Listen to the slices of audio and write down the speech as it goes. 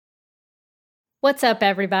What's up,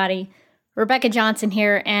 everybody? Rebecca Johnson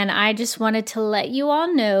here, and I just wanted to let you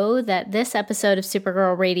all know that this episode of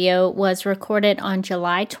Supergirl Radio was recorded on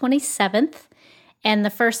July 27th, and the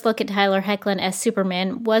first look at Tyler Hoechlin as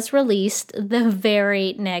Superman was released the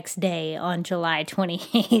very next day on July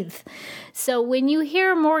 28th. So when you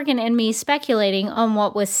hear Morgan and me speculating on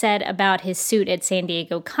what was said about his suit at San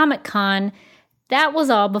Diego Comic-Con, that was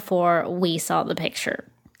all before we saw the picture.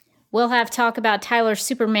 We'll have talk about Tyler's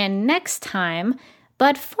Superman next time,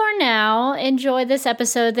 but for now, enjoy this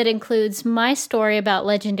episode that includes my story about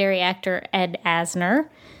legendary actor Ed Asner,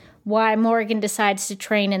 why Morgan decides to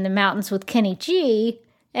train in the mountains with Kenny G,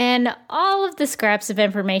 and all of the scraps of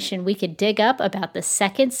information we could dig up about the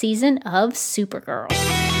second season of Supergirl.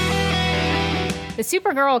 The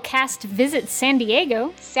Supergirl cast visits San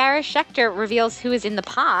Diego. Sarah Schechter reveals who is in the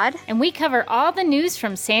pod. And we cover all the news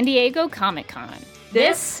from San Diego Comic-Con.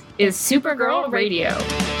 This is Supergirl Radio.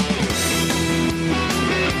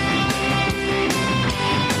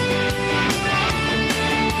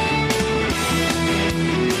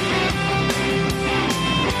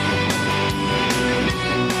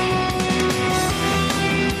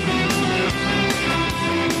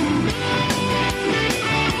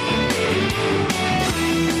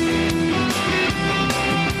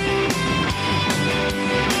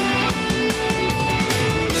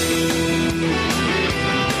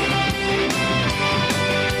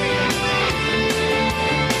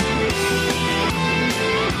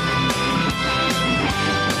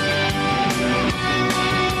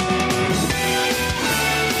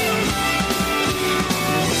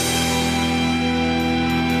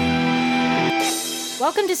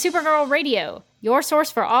 Welcome to Supergirl Radio, your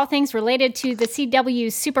source for all things related to the CW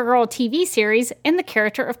Supergirl TV series and the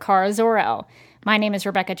character of Kara Zor-El. My name is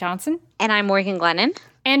Rebecca Johnson. And I'm Morgan Glennon.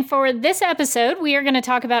 And for this episode, we are going to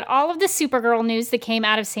talk about all of the Supergirl news that came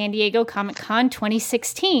out of San Diego Comic-Con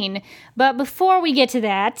 2016. But before we get to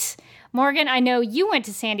that, Morgan, I know you went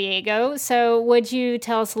to San Diego, so would you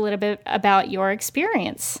tell us a little bit about your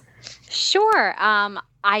experience? Sure.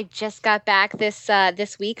 I just got back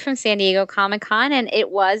this week from San Diego Comic-Con, and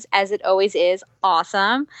it was, as it always is,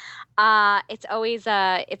 awesome. It's always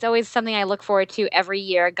something I look forward to every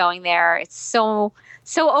year going there. It's so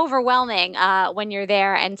overwhelming when you're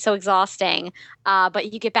there and so exhausting.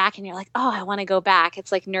 But you get back and you're like, oh, I want to go back.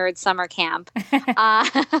 It's like nerd summer camp.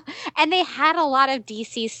 And they had a lot of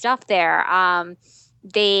DC stuff there.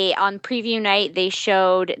 They on preview night they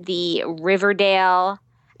showed the Riverdale.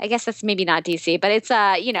 I guess that's maybe not DC, but it's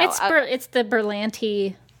it's the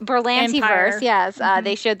Berlanti verse. Yes, mm-hmm.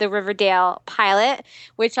 They showed the Riverdale pilot,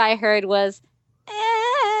 which I heard was.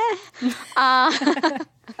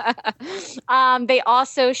 They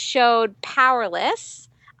also showed Powerless,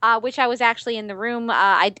 which I was actually in the room.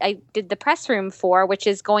 I did the press room for, which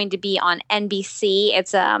is going to be on NBC.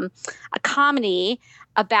 It's a comedy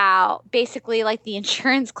about basically like the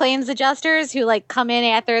insurance claims adjusters who like come in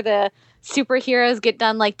after the superheroes get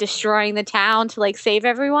done like destroying the town to like save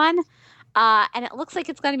everyone. And it looks like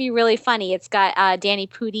it's going to be really funny. It's got Danny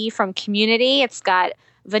Pudi from Community. It's got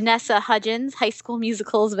Vanessa Hudgens, High School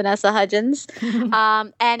Musical's Vanessa Hudgens.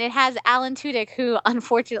 And it has Alan Tudyk, who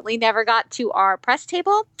unfortunately never got to our press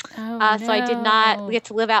table. So I did not get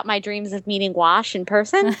to live out my dreams of meeting Wash in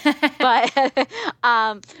person. But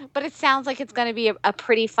it sounds like it's going to be a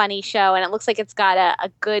pretty funny show. And it looks like it's got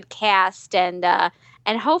a good cast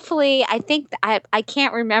and hopefully, I think I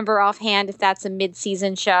can't remember offhand if that's a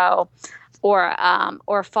mid-season show or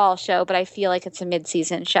a fall show, but I feel like it's a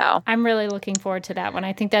mid-season show. I'm really looking forward to that one.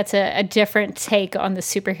 I think that's a different take on the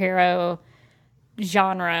superhero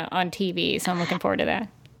genre on TV, so I'm looking forward to that.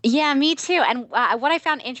 Yeah, me too. And what I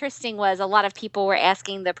found interesting was a lot of people were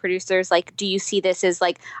asking the producers, like, do you see this as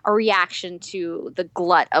like a reaction to the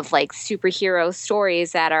glut of like superhero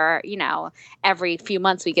stories that are, you know, every few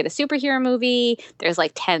months we get a superhero movie. There's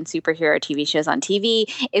like 10 superhero TV shows on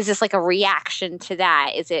TV. Is this like a reaction to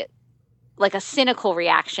that? Is it like a cynical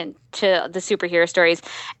reaction to the superhero stories?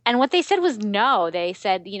 And what they said was no. They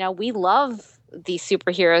said, you know, we love these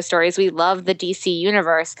superhero stories. We love the DC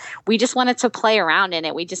universe. We just wanted to play around in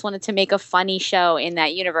it. We just wanted to make a funny show in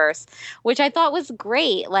that universe, which I thought was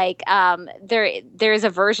great. Like there's a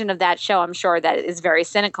version of that show, I'm sure, that is very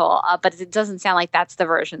cynical, but it doesn't sound like that's the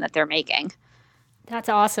version that they're making. That's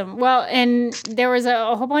awesome. Well, and there was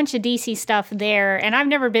a whole bunch of DC stuff there, and I've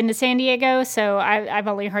never been to San Diego, so I've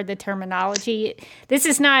only heard the terminology.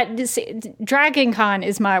 Dragon Con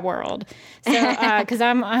is my world, so because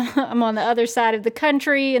I'm on the other side of the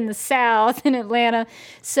country in the South in Atlanta,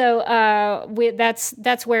 so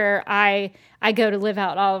that's where I go to live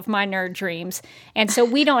out all of my nerd dreams. And so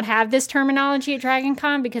we don't have this terminology at Dragon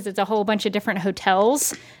Con because it's a whole bunch of different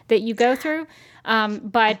hotels that you go through.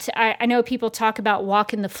 But I know people talk about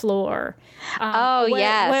walking the floor.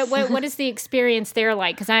 Yes. What is the experience there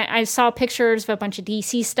like? Because I saw pictures of a bunch of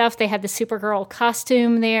DC stuff. They had the Supergirl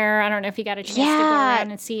costume there. I don't know if you got a chance to go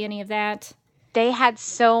around and see any of that. They had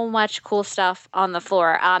so much cool stuff on the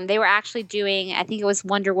floor. They were actually doing, I think it was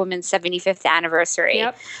Wonder Woman's 75th anniversary.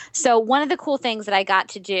 Yep. So one of the cool things that I got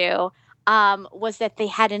to do was that they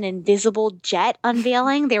had an invisible jet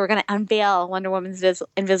unveiling. They were going to unveil Wonder Woman's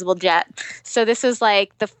invisible jet. So this was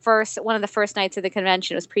like one of the first nights of the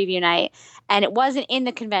convention. It was preview night. And it wasn't in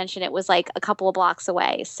the convention. It was like a couple of blocks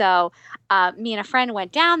away. So me and a friend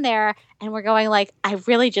went down there and we're going like, I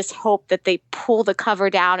really just hope that they pull the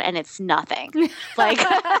cover down and it's nothing. Like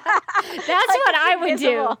that's what I would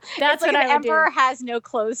do. That's what I would do. An emperor has no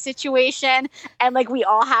clothes situation, and like we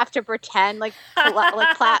all have to pretend like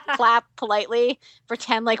clap politely,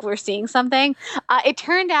 pretend like we're seeing something. It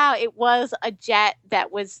turned out it was a jet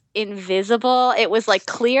that was invisible. It was like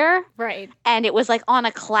clear, right? And it was like on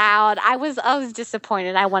a cloud. I was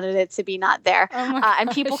disappointed. I wanted it to be not there,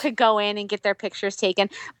 and people could go in and get their pictures taken.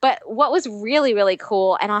 But what was really, really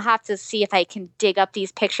cool, and I'll have to see if I can dig up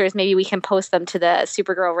these pictures. Maybe we can post them to the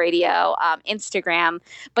Supergirl Radio Instagram.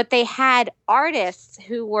 But they had artists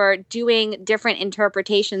who were doing different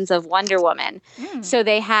interpretations of Wonder Woman. So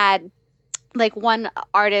they had like one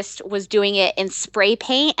artist was doing it in spray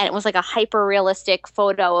paint, and it was like a hyper realistic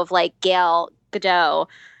photo of like Gal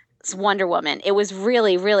Gadot's Wonder Woman. It was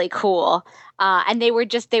really, really cool. And they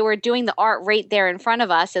were doing the art right there in front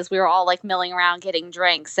of us as we were all like milling around getting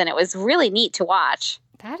drinks. And it was really neat to watch.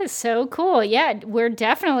 That is so cool. Yeah, we're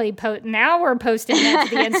definitely now we're posting that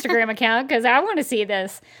to the Instagram account because I want to see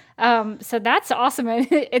this. So that's awesome.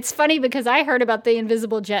 It's funny because I heard about the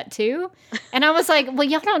invisible jet too. And I was like, well,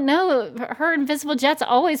 y'all don't know. Her invisible jet's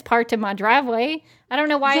always parked in my driveway. I don't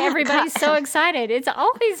know why everybody's so excited. It's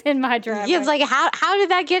always in my driveway. Yeah, it's like, how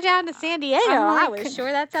did that get down to San Diego? I was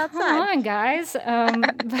sure that's outside. Come on, guys.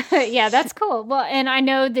 But yeah, that's cool. Well, and I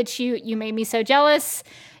know that you made me so jealous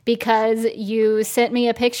because you sent me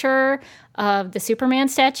a picture of the Superman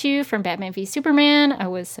statue from Batman v Superman. I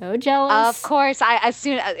was so jealous. Of course.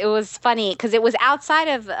 It was funny because it was outside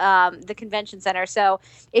of the convention center. So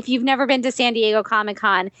if you've never been to San Diego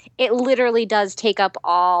Comic-Con, it literally does take up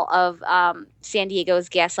all of San Diego's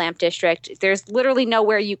Gaslamp District. There's literally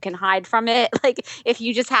nowhere you can hide from it. Like if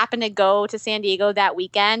you just happen to go to San Diego that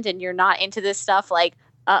weekend and you're not into this stuff, like,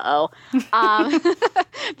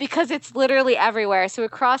 because it's literally everywhere. So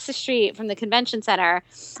across the street from the convention center,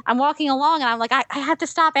 I'm walking along and I'm like, I have to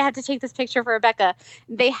stop. I have to take this picture for Rebecca.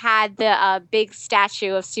 They had the big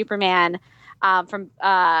statue of Superman from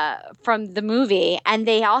the movie, and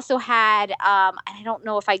they also had I don't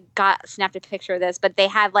know if I snapped a picture of this, but they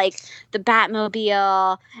had like the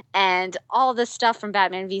Batmobile and all the stuff from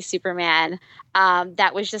Batman v Superman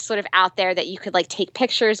that was just sort of out there that you could like take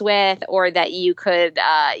pictures with, or that you could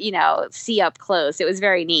see up close. It was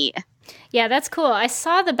very neat. Yeah, that's cool. I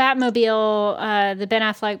saw the Batmobile, the Ben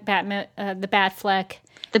Affleck the Batfleck.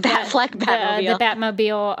 The Batfleck Batmobile. The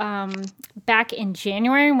Batmobile back in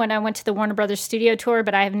January when I went to the Warner Brothers studio tour,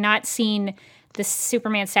 but I have not seen the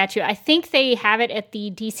Superman statue. I think they have it at the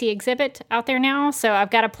DC exhibit out there now, so I've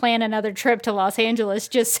got to plan another trip to Los Angeles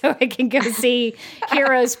just so I can go see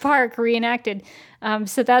Heroes Park reenacted.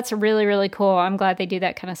 So that's really, really cool. I'm glad they do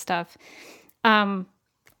that kind of stuff. Well,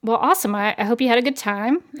 awesome. I hope you had a good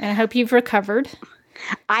time, and I hope you've recovered.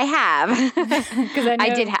 I have, because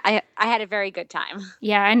I had a very good time.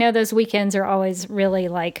 Yeah, I know those weekends are always really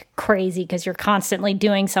like crazy because you're constantly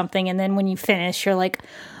doing something, and then when you finish, you're like,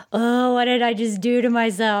 oh, what did I just do to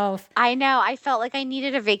myself? I know. I felt like I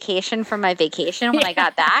needed a vacation from my vacation when I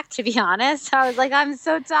got back, to be honest. I was like, I'm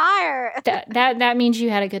so tired. That means you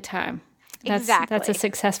had a good time. Exactly. That's a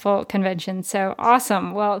successful convention. So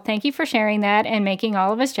awesome. Well, thank you for sharing that and making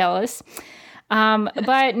all of us jealous.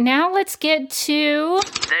 But now let's get to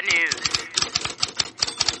the news.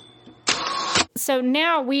 So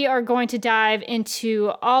now we are going to dive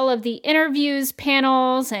into all of the interviews,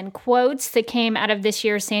 panels, and quotes that came out of this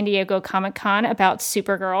year's San Diego Comic-Con about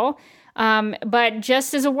Supergirl. But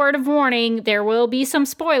just as a word of warning, there will be some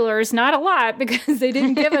spoilers, not a lot because they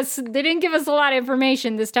didn't give us a lot of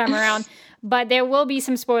information this time around. But there will be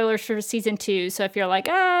some spoilers for season 2. So if you're like,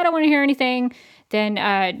 I don't want to hear anything,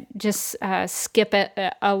 then just skip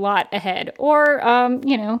a lot ahead, or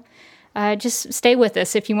just stay with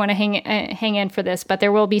us if you want to hang in for this. But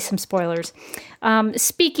there will be some spoilers.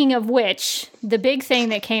 Speaking of which, the big thing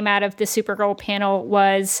that came out of the Supergirl panel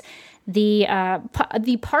was the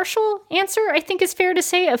partial answer, I think is fair to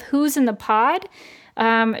say, of who's in the pod.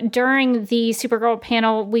 During the Supergirl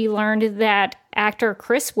panel, we learned that actor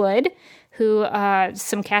Chris Wood, who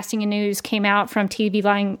some casting and news came out from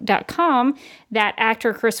TVLine.com, that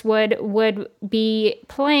actor Chris Wood would be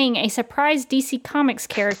playing a surprise DC Comics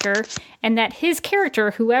character, and that his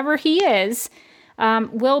character, whoever he is,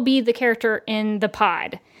 will be the character in the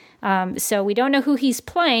pod. So we don't know who he's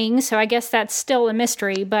playing, so I guess that's still a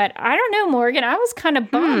mystery. But I don't know, Morgan. I was kind of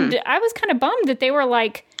bummed. I was kind of bummed that they were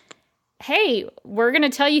like, hey, we're going to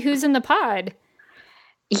tell you who's in the pod.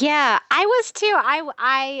 Yeah, I was too.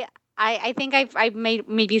 I think I've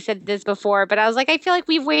maybe said this before, but I was like, I feel like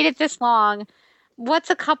we've waited this long. What's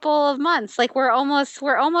a couple of months? Like we're almost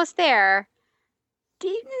there.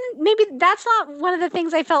 Maybe that's not one of the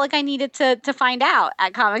things I felt like I needed to find out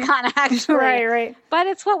at Comic-Con, actually. Right. But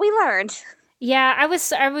it's what we learned. Yeah, I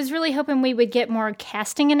was really hoping we would get more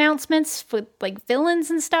casting announcements for like villains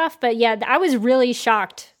and stuff. But yeah, I was really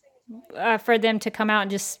shocked for them to come out and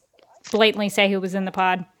just blatantly say who was in the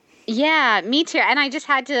pod. Yeah, me too. And I just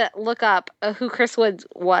had to look up who Chris Wood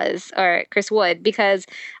was, or Chris Wood, because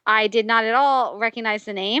I did not at all recognize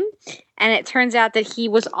the name. And it turns out that he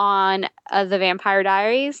was on the Vampire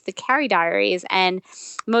Diaries, the Carrie Diaries, and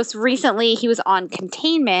most recently he was on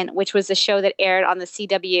Containment, which was a show that aired on the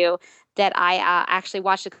CW that I actually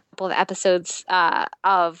watched a couple of episodes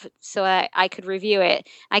of, so I could review it.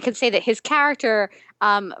 I could say that his character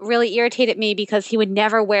really irritated me because he would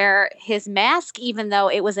never wear his mask, even though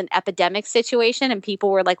it was an epidemic situation and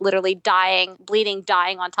people were like literally dying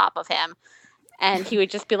on top of him. And he would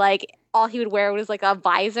just be like, all he would wear was like a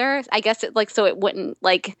visor, I guess, it wouldn't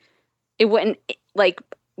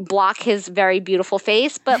block his very beautiful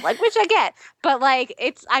face, but like, which I get, but like,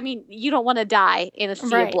 you don't want to die in a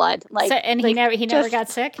sea of blood. Like, so, and he never got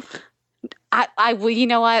sick. Well, you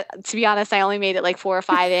know what? To be honest, I only made it like 4 or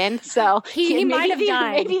 5 in, so he might have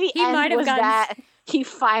died. Maybe the end was that he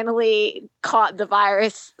finally caught the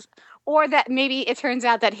virus, or that maybe it turns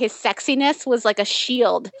out that his sexiness was like a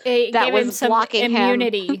shield that was blocking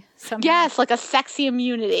immunity. Yes, like a sexy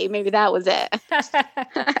immunity. Maybe that was it.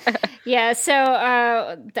 Yeah. So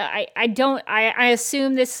I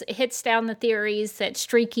assume this hits down the theories that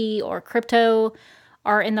Streaky or Crypto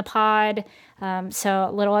are in the pod. So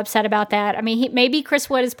a little upset about that. I mean, maybe Chris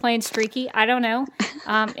Wood is playing Streaky. I don't know.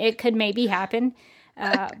 It could maybe happen.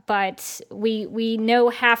 But we know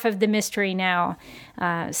half of the mystery now.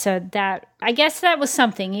 So that, I guess that was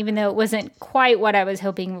something, even though it wasn't quite what I was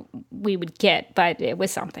hoping we would get, but it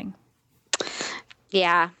was something.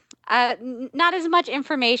 Yeah. Not as much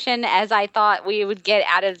information as I thought we would get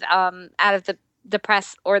out of the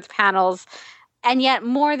press or the panels. And yet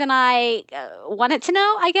more than I wanted to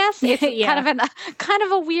know, I guess. It's kind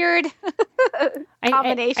of a weird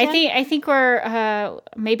combination. I think we're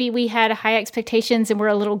maybe we had high expectations and we're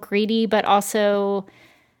a little greedy, but also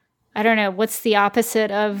I don't know what's the opposite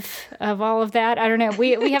of all of that. I don't know.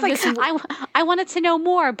 We have like, this. I wanted to know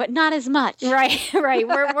more, but not as much. Right.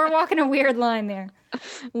 We're walking a weird line there.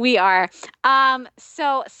 We are.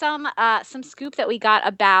 So some scoop that we got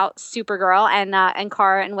about Supergirl and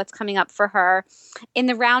Kara and what's coming up for her in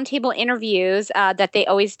the roundtable interviews that they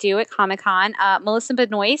always do at Comic-Con. Melissa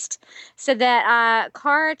Benoist said that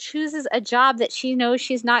Kara chooses a job that she knows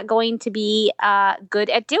she's not going to be good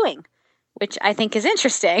at doing, which I think is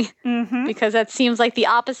interesting because that seems like the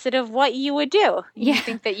opposite of what you would do. You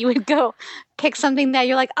think that you would go pick something that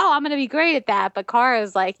you're like, oh, I'm going to be great at that. But Kara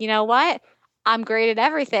is like, you know what? I'm great at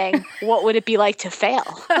everything. What would it be like to fail?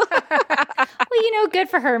 Well, good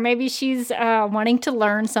for her. Maybe she's wanting to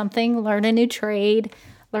learn something, learn a new trade,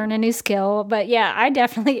 learn a new skill. But yeah, I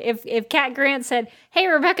definitely, if Kat Grant said, "Hey,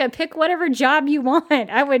 Rebecca, pick whatever job you want,"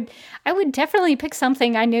 I would definitely pick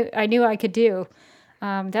something I knew I could do.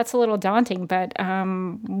 That's a little daunting, but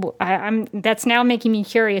that's now making me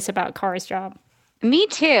curious about Kara's job. Me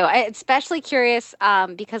too. I'm especially curious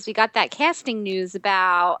because we got that casting news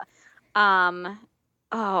about. Why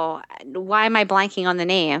am I blanking on the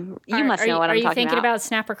name? You must know what I'm talking about. Are you thinking about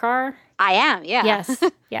Snapper Carr? I am, yeah.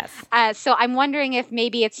 Yes. So I'm wondering if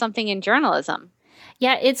maybe it's something in journalism.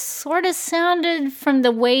 Yeah, it sort of sounded from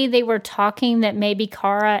the way they were talking that maybe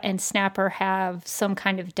Kara and Snapper have some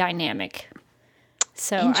kind of dynamic.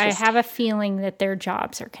 So I have a feeling that their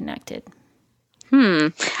jobs are connected.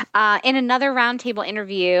 In another roundtable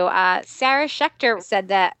interview, Sarah Schechter said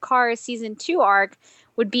that Kara's season 2 arc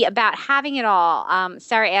would be about having it all.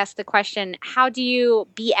 Sarah asked the question, how do you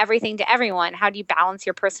be everything to everyone? How do you balance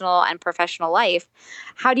your personal and professional life?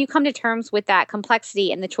 How do you come to terms with that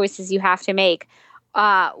complexity and the choices you have to make?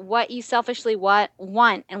 What you selfishly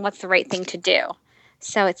want and what's the right thing to do?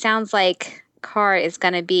 So it sounds like Kara is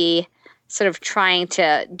going to be sort of trying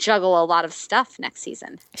to juggle a lot of stuff next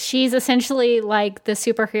season. She's essentially like the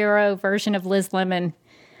superhero version of Liz Lemon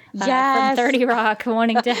from 30 Rock,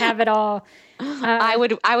 wanting to have it all. I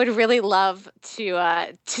would really love to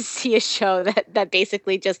see a show that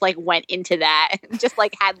basically just like went into that and just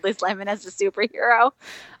like had Liz Lemon as a superhero.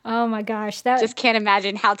 Oh my gosh, just can't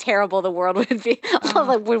imagine how terrible the world would be.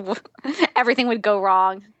 Everything would go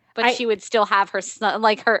wrong. But she would still have her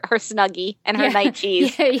Snuggie and her night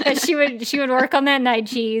cheese. Yeah, she would work on that night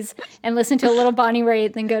cheese and listen to a little Bonnie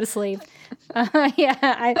Raitt, then go to sleep.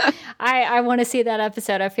 I want to see that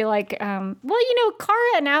episode. I feel like,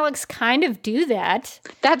 Kara and Alex kind of do that.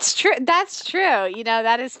 That's true.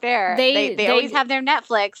 That is fair. They always have their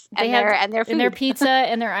Netflix and their food. And their pizza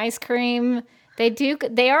and their ice cream.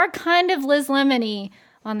 They are kind of Liz Lemon-y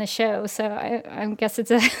on the show, so I guess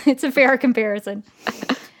it's a fair comparison.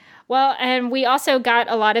 Well, and we also got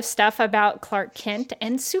a lot of stuff about Clark Kent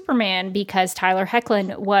and Superman because Tyler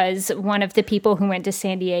Hoechlin was one of the people who went to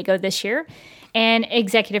San Diego this year. And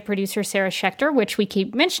executive producer Sarah Schechter, which we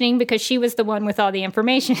keep mentioning because she was the one with all the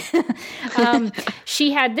information.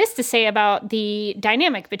 She had this to say about the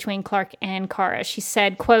dynamic between Clark and Kara. She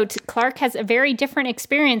said, quote, Clark has a very different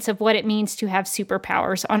experience of what it means to have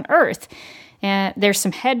superpowers on Earth. There's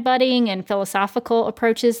some headbutting and philosophical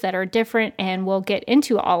approaches that are different, and we'll get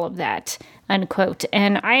into all of that, unquote.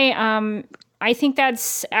 And I think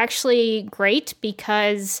that's actually great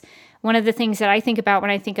because one of the things that I think about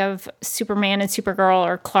when I think of Superman and Supergirl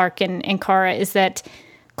or Clark and Kara is that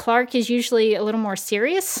Clark is usually a little more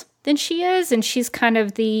serious than she is, and she's kind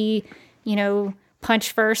of the,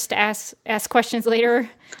 punch first, ask questions later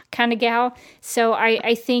kind of gal. So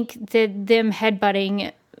I think that them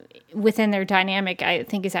headbutting within their dynamic, I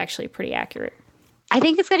think is actually pretty accurate. I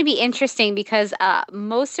think it's going to be interesting because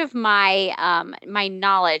most of my my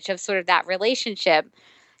knowledge of sort of that relationship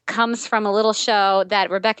comes from a little show that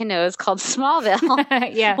Rebecca knows called Smallville.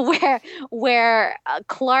 Yeah. where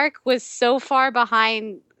Clark was so far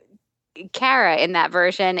behind Kara in that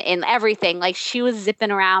version in everything. Like she was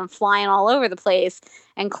zipping around, flying all over the place.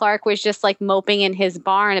 And Clark was just like moping in his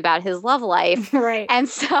barn about his love life. Right. And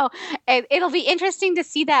so it'll be interesting to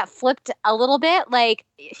see that flipped a little bit. Like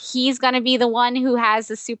he's going to be the one who has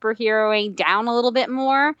the superheroing down a little bit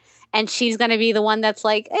more. And she's going to be the one that's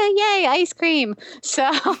like, yay, ice cream. So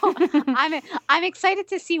I'm excited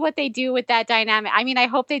to see what they do with that dynamic. I mean, I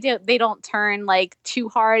hope they don't turn like too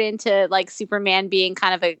hard into like Superman being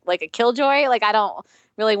kind of a killjoy. Like I don't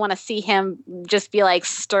really want to see him just be like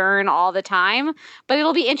stern all the time, but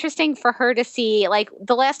it'll be interesting for her to see, like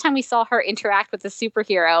the last time we saw her interact with a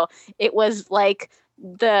superhero, it was like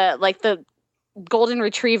the golden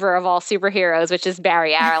retriever of all superheroes, which is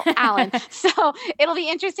Barry Allen. So it'll be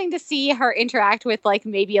interesting to see her interact with like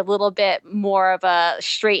maybe a little bit more of a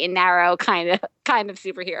straight and narrow kind of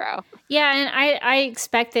superhero. Yeah, and I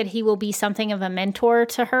expect that he will be something of a mentor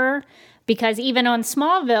to her. Because even on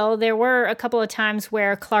Smallville, there were a couple of times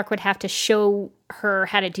where Clark would have to show her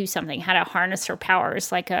how to do something, how to harness her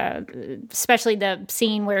powers, like especially the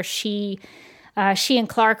scene where she and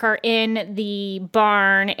Clark are in the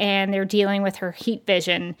barn and they're dealing with her heat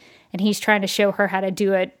vision, and he's trying to show her how to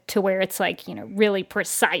do it to where it's like, really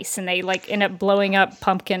precise, and they like end up blowing up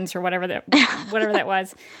pumpkins or whatever that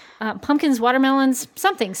was. Pumpkins, watermelons,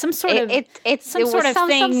 some sort of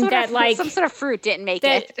fruit didn't make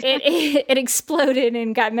it. It exploded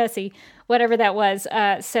and got messy, whatever that was.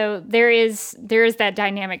 So there is that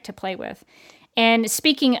dynamic to play with. And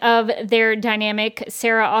speaking of their dynamic,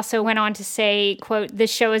 Sarah also went on to say, quote, this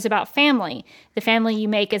show is about family, the family you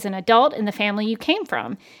make as an adult and the family you came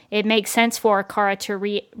from. It makes sense for Kara to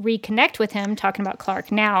reconnect with him, talking about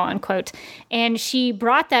Clark now, unquote. And she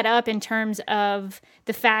brought that up in terms of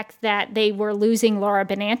the fact that they were losing Laura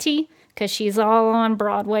Benanti because she's all on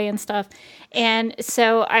Broadway and stuff. And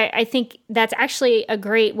so I think that's actually a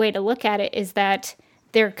great way to look at it, is that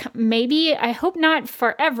they're maybe, I hope not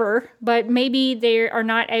forever, but maybe they are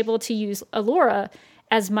not able to use Allura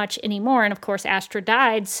as much anymore. And of course, Astra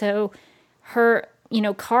died. So her,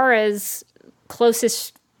 Kara's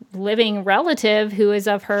closest living relative who is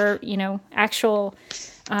of her, actual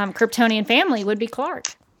Kryptonian family would be Clark.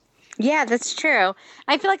 Yeah, that's true.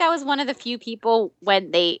 I feel like I was one of the few people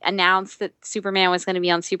when they announced that Superman was going to be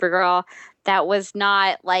on Supergirl that was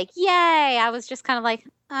not like, yay. I was just kind of like,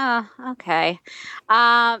 oh, okay.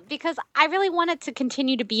 Because I really wanted to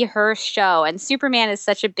continue to be her show. And Superman is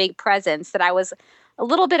such a big presence that I was a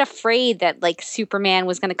little bit afraid that like Superman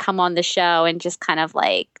was going to come on the show and just kind of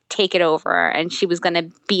like take it over and she was going to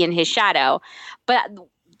be in his shadow. But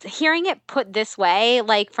hearing it put this way,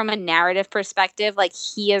 like from a narrative perspective, like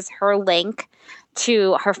he is her link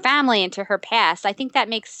to her family and to her past, I think that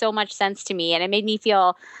makes so much sense to me. And it made me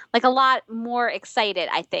feel like a lot more excited,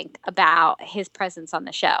 I think, about his presence on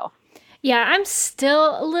the show. Yeah, I'm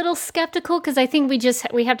still a little skeptical because I think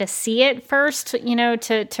we have to see it first,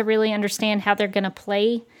 to really understand how they're going to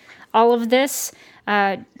play all of this.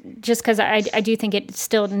 Just because I do think it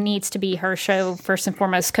still needs to be her show first and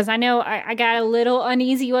foremost. Because I know I got a little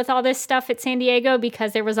uneasy with all this stuff at San Diego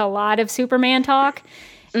because there was a lot of Superman talk.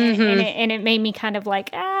 And it made me kind of like,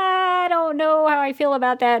 I don't know how I feel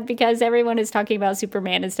about that because everyone is talking about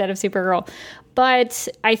Superman instead of Supergirl. But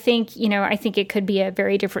I think it could be a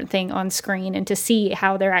very different thing on screen, and to see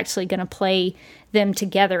how they're actually going to play them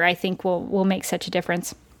together, I think will make such a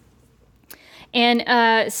difference.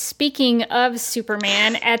 And speaking of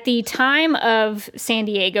Superman, at the time of San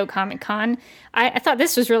Diego Comic-Con, I thought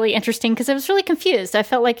this was really interesting because I was really confused. I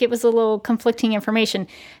felt like it was a little conflicting information.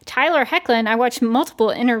 Tyler Hoechlin, I watched multiple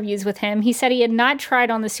interviews with him. He said he had not tried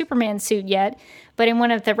on the Superman suit yet, but in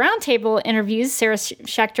one of the roundtable interviews, Sarah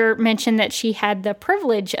Schechter mentioned that she had the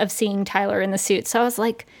privilege of seeing Tyler in the suit. So I was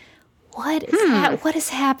like, what is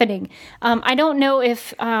happening? I don't know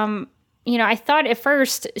if... I thought at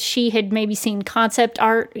first she had maybe seen concept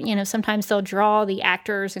art. Sometimes they'll draw the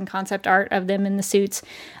actors and concept art of them in the suits.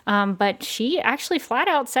 But she actually flat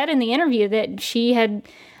out said in the interview that she had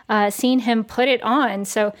seen him put it on.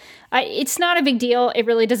 So it's not a big deal. It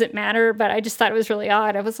really doesn't matter. But I just thought it was really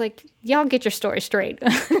odd. I was like, y'all get your story straight.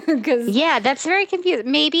 Yeah, that's very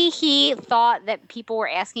confusing. Maybe he thought that people were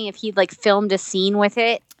asking if he'd like filmed a scene with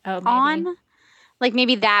it on. Like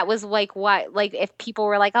maybe that was like what, like if people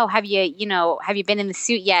were like, oh, have you been in the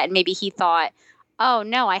suit yet? And maybe he thought, oh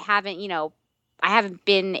no, I haven't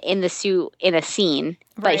been in the suit in a scene,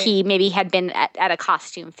 but he maybe had been at a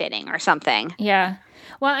costume fitting or something. Yeah.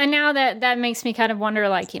 Well, and now that makes me kind of wonder,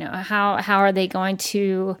 like, how are they going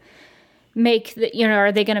to make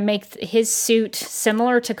are they going to make his suit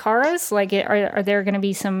similar to Kara's? Like, are there going to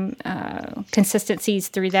be some consistencies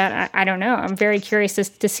through that? I don't know. I'm very curious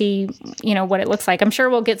to see, what it looks like. I'm sure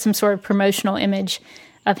we'll get some sort of promotional image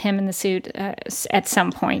of him in the suit at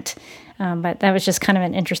some point. But that was just kind of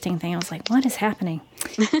an interesting thing. I was like, what is happening?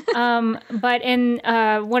 But in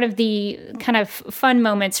one of the kind of fun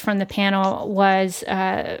moments from the panel was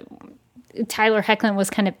Tyler Hoechlin was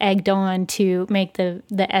kind of egged on to make the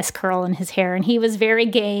S curl in his hair, and he was very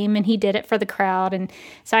game, and he did it for the crowd. And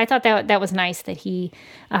so I thought that was nice that he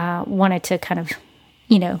wanted to kind of,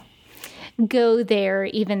 go there,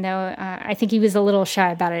 even though I think he was a little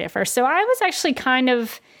shy about it at first. So I was actually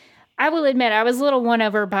I will admit, I was a little won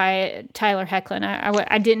over by Tyler Hoechlin.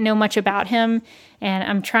 I didn't know much about him, and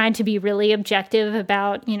I'm trying to be really objective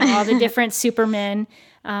about, all the different Supermen.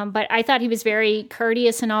 But I thought he was very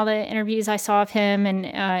courteous in all the interviews I saw of him, and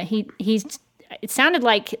it sounded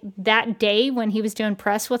like that day when he was doing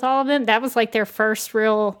press with all of them, that was like their first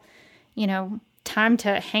real, time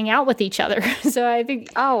to hang out with each other. So I think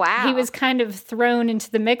he was kind of thrown into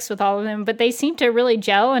the mix with all of them, but they seem to really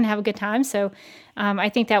gel and have a good time. So I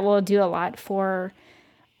think that will do a lot for,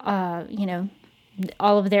 all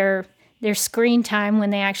of their screen time when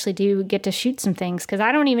they actually do get to shoot some things. Because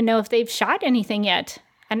I don't even know if they've shot anything yet.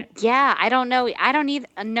 Yeah, I don't know. I don't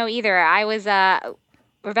know either. I was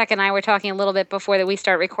Rebecca and I were talking a little bit before that we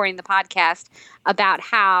started recording the podcast about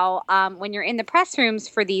how when you're in the press rooms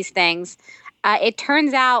for these things, it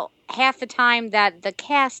turns out half the time that the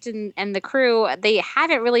cast and the crew, they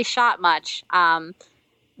haven't really shot much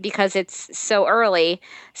because it's so early.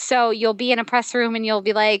 So you'll be in a press room and you'll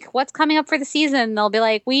be like, what's coming up for the season? And they'll be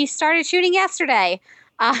like, we started shooting yesterday.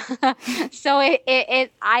 So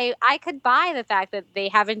I could buy the fact that they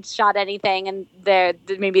haven't shot anything, and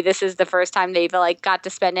maybe this is the first time they've like got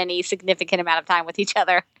to spend any significant amount of time with each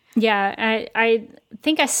other. Yeah, I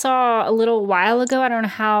think I saw a little while ago. I don't know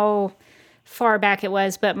how far back it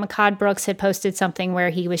was, but Makad Brooks had posted something where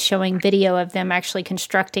he was showing video of them actually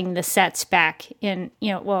constructing the sets back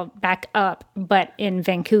back up, but in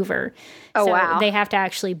Vancouver. Oh, so wow. They have to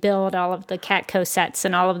actually build all of the Catco sets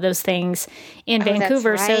and all of those things in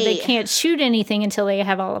Vancouver. That's So they right. can't shoot anything until they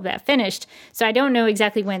have all of that finished. So I don't know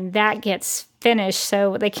exactly when that gets finished.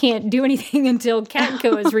 So they can't do anything until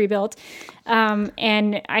Catco is rebuilt.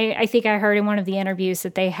 And I think I heard in one of the interviews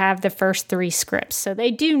that they have the first 3 scripts. So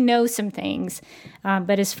they do know some things.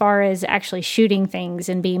 But as far as actually shooting things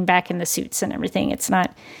and being back in the suits and everything, it's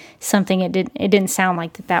not something it didn't sound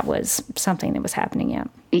like that was something that was happening yet.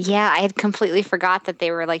 Yeah, I had completely forgot that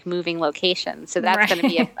they were like moving locations. So that's Right. going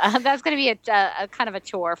to be a kind of a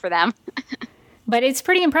chore for them. But it's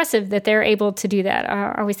pretty impressive that they're able to do that.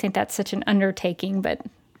 I always think that's such an undertaking, but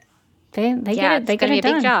they get it. They it's get going it to be a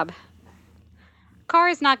done. big job.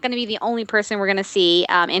 Kara's not going to be the only person we're going to see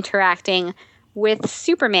interacting with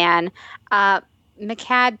Superman.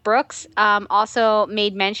 Makad Brooks also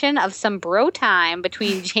made mention of some bro time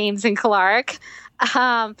between James and Clark.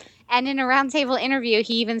 And in a roundtable interview,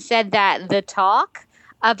 he even said that the talk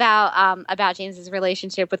about James's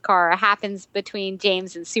relationship with Kara happens between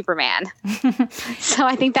James and Superman. So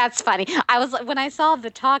I think that's funny. When I saw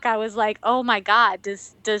the talk, I was like, oh my God,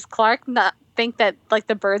 does Clark not think that like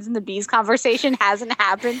the birds and the bees conversation hasn't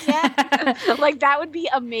happened yet? Like that would be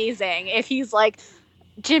amazing if he's like,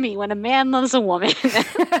 Jimmy, when a man loves a woman.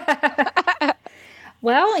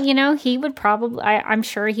 Well, he would probably, I'm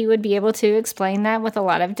sure he would be able to explain that with a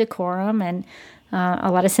lot of decorum and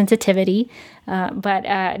a lot of sensitivity.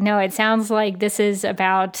 But no, it sounds like this is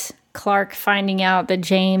about Clark finding out that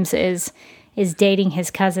James is dating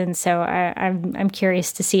his cousin. So I'm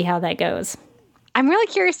curious to see how that goes. I'm really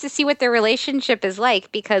curious to see what their relationship is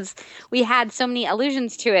like because we had so many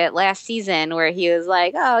allusions to it last season where he was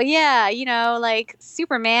like, oh, yeah, like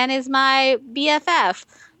Superman is my BFF.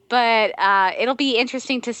 But it'll be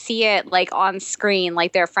interesting to see it like on screen,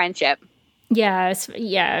 like their friendship. Yeah.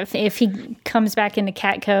 If he comes back into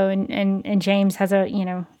Catco and James has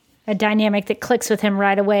a dynamic that clicks with him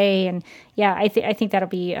right away. And yeah, I think that'll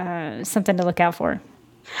be something to look out for.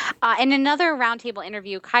 In another roundtable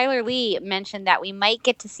interview, Kyler Lee mentioned that we might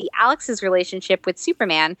get to see Alex's relationship with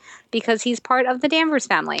Superman because he's part of the Danvers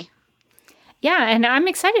family. Yeah, and I'm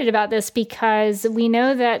excited about this because we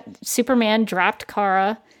know that Superman dropped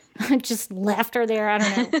Kara, just left her there. I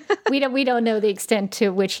don't know. we don't know the extent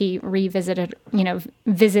to which he visited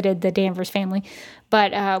the Danvers family,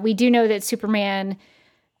 but we do know that Superman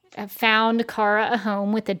found Kara a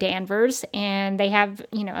home with the Danvers, and they have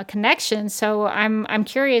a connection. So I'm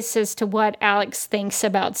curious as to what Alex thinks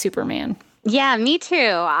about Superman. Yeah, me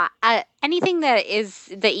too. Anything that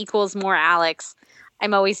equals more Alex,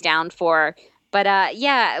 I'm always down for. But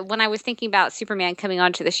when I was thinking about Superman coming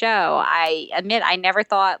onto the show, I admit I never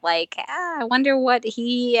thought I wonder what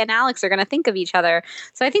he and Alex are going to think of each other.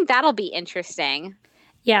 So I think that'll be interesting.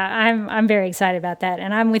 Yeah, I'm very excited about that,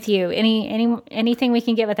 and I'm with you. Anything we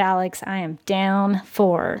can get with Alex, I am down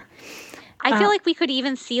for. I feel like we could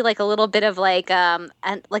even see like a little bit of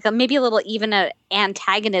maybe a little even an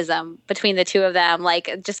antagonism between the two of them,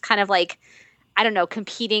 like just kind of like I don't know,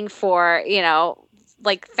 competing for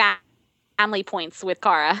like family points with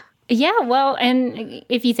Kara. Yeah, well, and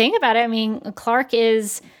if you think about it, I mean, Clark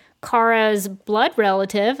is Kara's blood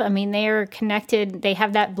relative. I mean, they are connected. They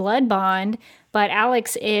have that blood bond. But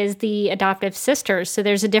Alex is the adoptive sister, so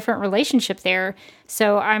there's a different relationship there.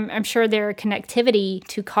 So I'm sure their connectivity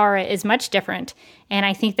to Kara is much different. And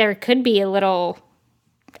I think there could be a little,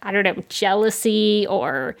 I don't know, jealousy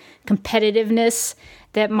or competitiveness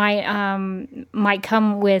that might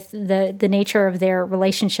come with the nature of their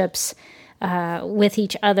relationships with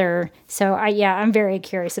each other. So I'm very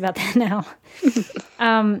curious about that now.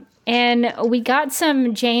 And we got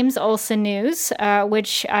some James Olsen news,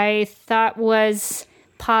 which I thought was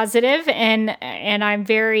positive, and I'm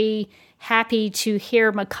very happy to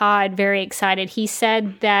hear Makad very excited. He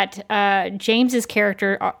said that James's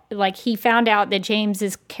character, he found out that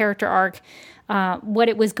James's character arc, what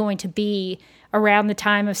it was going to be around the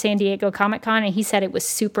time of San Diego Comic-Con, and he said it was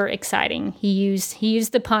super exciting. He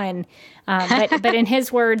used the pun, but in his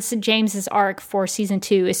words, James's arc for season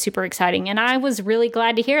 2 is super exciting, and I was really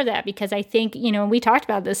glad to hear that because I think we talked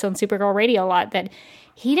about this on Supergirl Radio a lot that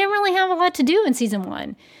he didn't really have a lot to do in season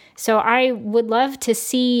 1, so I would love to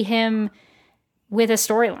see him with a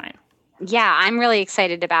storyline. Yeah, I'm really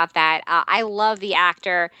excited about that. I love the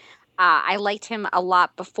actor. I liked him a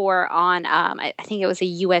lot before on, I think it was a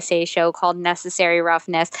USA show called Necessary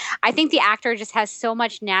Roughness. I think the actor just has so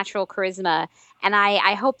much natural charisma, and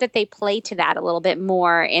I hope that they play to that a little bit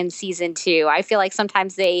more in season 2. I feel like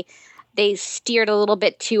sometimes they they steered a little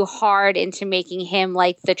bit too hard into making him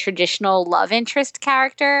like the traditional love interest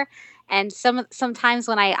character. And sometimes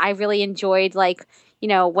when I really enjoyed, like, you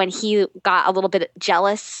know, when he got a little bit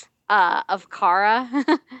jealous of Kara,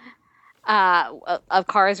 of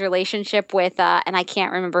Kara's relationship with, and I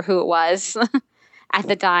can't remember who it was at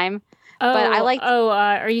the time. But I liked.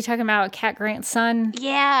 Are you talking about Cat Grant's son?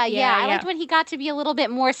 Yeah. I liked when he got to be a little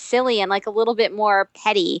bit more silly and like a little bit more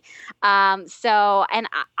petty. And I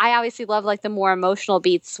obviously love like the more emotional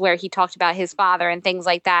beats where he talked about his father and things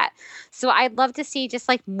like that. So I'd love to see just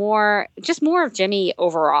more of Jimmy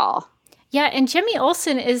overall. Yeah, and Jimmy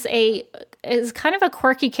Olsen is kind of a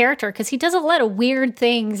quirky character because he does a lot of weird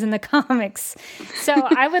things in the comics. So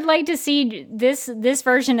I would like to see this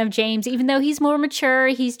version of James, even though he's more mature.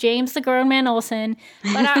 He's James the grown man Olsen,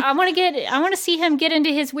 but I want to see him get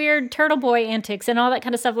into his weird turtle boy antics and all that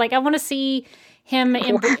kind of stuff. Like I want to see him.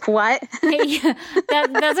 What?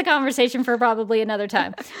 That's a conversation for probably another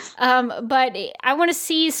time. But I want to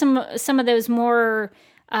see some of those more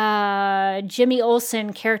Jimmy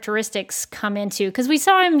Olsen characteristics come into, because we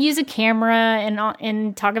saw him use a camera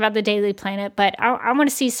and talk about the Daily Planet, but I want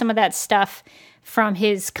to see some of that stuff from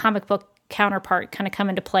his comic book counterpart kind of come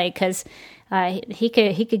into play, because he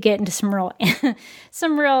could get into some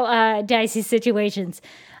real dicey situations.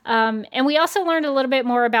 And we also learned a little bit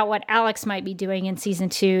more about what Alex might be doing in season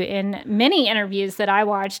 2. In many interviews that I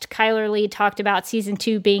watched, Chyler Leigh talked about season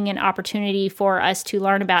 2 being an opportunity for us to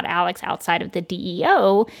learn about Alex outside of the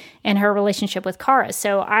DEO and her relationship with Kara.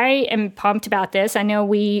 So I am pumped about this. I know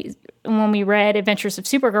when we read Adventures of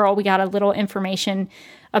Supergirl, we got a little information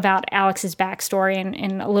about Alex's backstory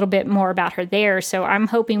and a little bit more about her there. So I'm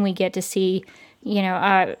hoping we get to see. You know,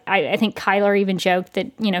 I think Chyler even joked that,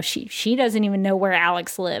 you know, she doesn't even know where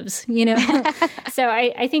Alex lives, you know. So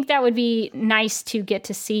I think that would be nice to get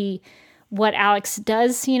to see what Alex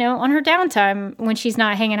does, you know, on her downtime when she's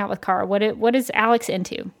not hanging out with Kara. What is Alex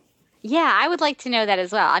into? Yeah, I would like to know that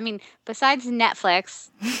as well. I mean, besides Netflix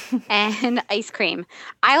and ice cream,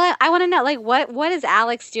 I want to know, like, what is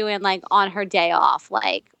Alex doing, like, on her day off?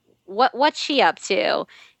 Like, what's she up to?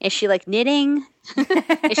 Is she like knitting?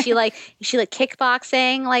 Is she like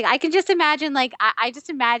kickboxing? Like, I can just imagine, like, I just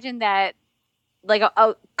imagine that, like,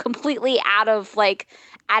 a completely out of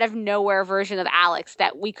nowhere version of Alex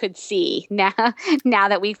that we could see now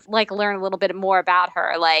that we've like learned a little bit more about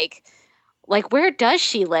her. Like where does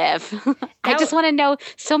she live? I just want to know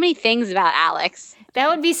so many things about Alex. That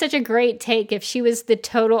would be such a great take if she was the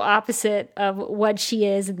total opposite of what she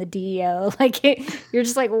is in the DEO. Like, you're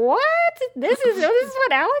just like, what? This is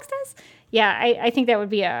what Alex does? Yeah, I think that would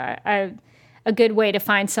be a good way to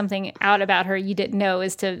find something out about her you didn't know,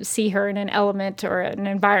 is to see her in an element or an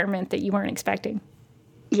environment that you weren't expecting.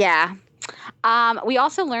 Yeah. We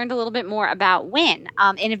also learned a little bit more about Winn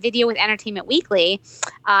in a video with Entertainment Weekly,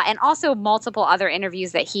 and also multiple other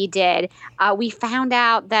interviews that he did. We found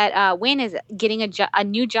out that Winn is getting a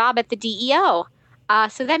new job at the DEO.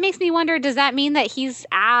 So that makes me wonder, does that mean that he's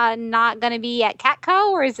not going to be at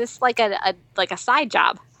Catco, or is this like a side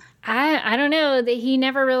job? I don't know. He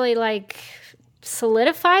never really like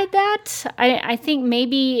solidified that. I think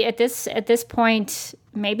maybe at this point,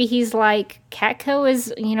 maybe he's like, Catco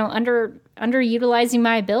is, you know, underutilizing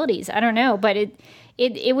my abilities. I don't know, but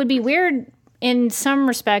it would be weird in some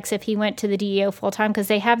respects if he went to the DEO full time, because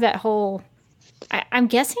they have that whole. I'm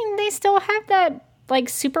guessing they still have that like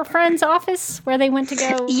Super Friends office where they went to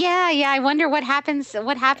go. Yeah. I wonder what happens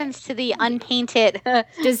to the unpainted,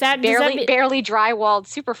 barely drywalled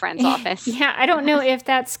Super Friends office. Yeah, I don't know if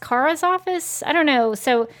that's Kara's office. I don't know.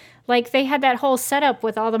 So like they had that whole setup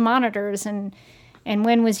with all the monitors, and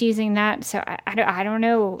Winn was using that. So I don't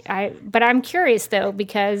know. But I'm curious though,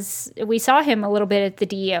 because we saw him a little bit at the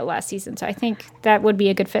DEO last season. So I think that would be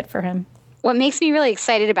a good fit for him. What makes me really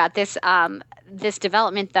excited about this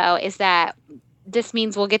development though is that this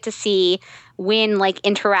means we'll get to see Winn like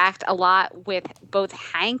interact a lot with both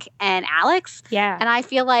Hank and Alex. Yeah. And I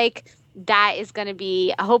feel like that is going to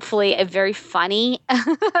be hopefully a very funny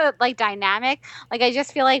like dynamic. Like, I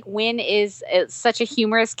just feel like Winn is such a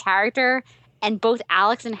humorous character, and both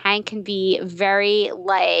Alex and Hank can be very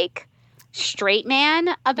like straight man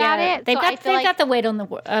about it. They've got the weight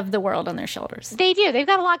of the world on their shoulders. They do. They've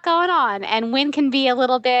got a lot going on, and Winn can be a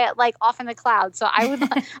little bit like off in the clouds. So I would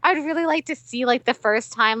really like to see like the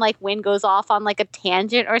first time like Winn goes off on like a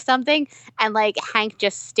tangent or something, and like Hank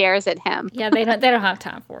just stares at him. Yeah, they don't have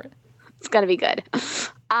time for it. It's going to be good.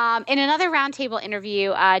 In another roundtable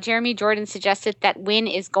interview, Jeremy Jordan suggested that Winn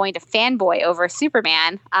is going to fanboy over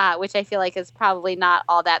Superman, which I feel like is probably not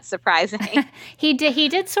all that surprising. He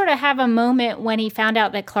did sort of have a moment when he found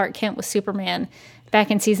out that Clark Kent was Superman back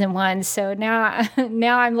in season 1. So now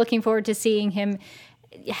I'm looking forward to seeing him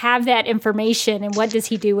have that information and what does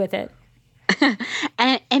he do with it.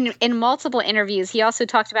 And in multiple interviews, he also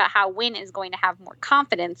talked about how Win is going to have more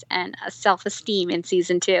confidence and self-esteem in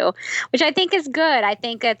season 2, which I think is good. I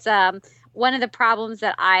think it's one of the problems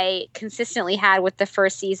that I consistently had with the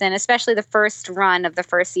first season, especially the first run of the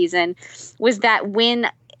first season, was that Win's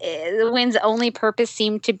only purpose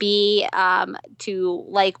seemed to be to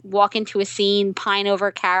like walk into a scene, pine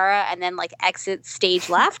over Kara, and then like exit stage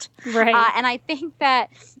left. Right. And I think that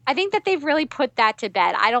they've really put that to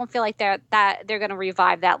bed. I don't feel like they're going to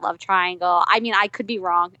revive that love triangle. I mean, I could be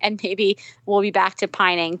wrong, and maybe we'll be back to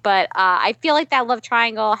pining. But I feel like that love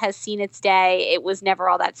triangle has seen its day. It was never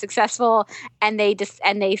all that successful, and they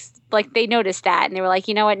noticed that, and they were like,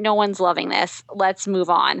 you know what? No one's loving this. Let's move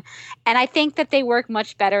on. And I think that they work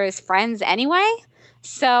much better as friends anyway.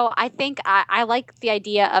 So I think I like the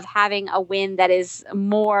idea of having a Win that is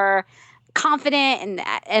more confident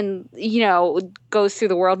and goes through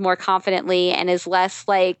the world more confidently and is less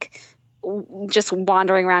like just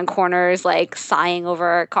wandering around corners like sighing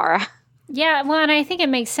over Kara. Yeah, well, and I think it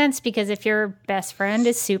makes sense because if your best friend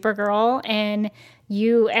is Supergirl and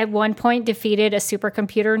you at one point defeated a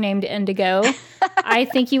supercomputer named Indigo, I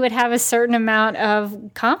think you would have a certain amount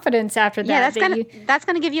of confidence after that. Yeah, that's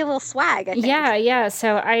gonna give you a little swag, I think. Yeah.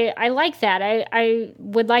 So I like that. I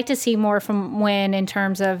would like to see more from Win in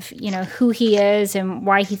terms of, who he is and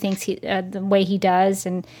why he thinks the way he does.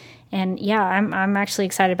 And yeah, I'm actually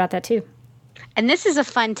excited about that too. And this is a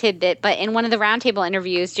fun tidbit, but in one of the roundtable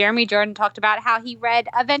interviews, Jeremy Jordan talked about how he read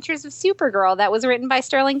Adventures of Supergirl that was written by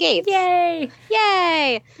Sterling Gates.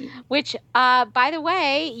 Yay! Which, by the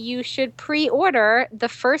way, you should pre-order the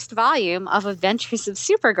first volume of Adventures of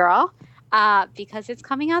Supergirl because it's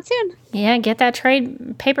coming out soon. Yeah, get that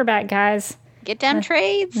trade paperback, guys. Get them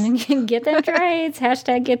trades. Get them trades.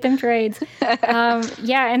 Hashtag get them trades.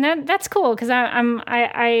 Yeah, and that's cool because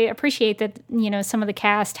I appreciate that, some of the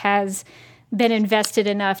cast has been invested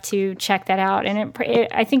enough to check that out. And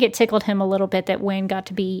I think it tickled him a little bit that Wayne got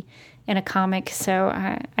to be in a comic. So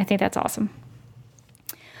I think that's awesome.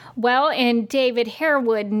 Well, in David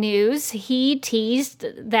Harewood news, he teased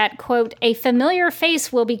that, quote, a familiar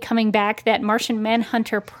face will be coming back that Martian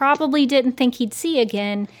Manhunter probably didn't think he'd see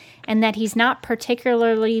again, and that he's not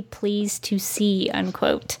particularly pleased to see,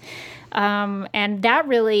 unquote. And that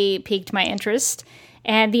really piqued my interest.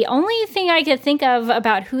 And the only thing I could think of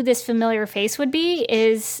about who this familiar face would be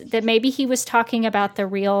is that maybe he was talking about the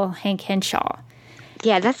real Hank Henshaw.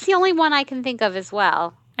 Yeah, that's the only one I can think of as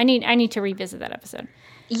well. I need to revisit that episode.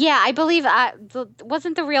 Yeah, I believe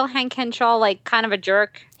wasn't the real Hank Henshaw like kind of a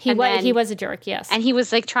jerk? He was a jerk, yes. And he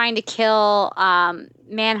was like trying to kill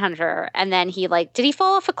Manhunter, and then did he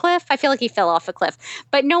fall off a cliff? I feel like he fell off a cliff.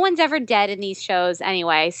 But no one's ever dead in these shows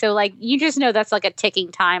anyway, so like you just know that's like a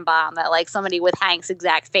ticking time bomb that like somebody with Hank's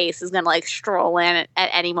exact face is gonna like stroll in at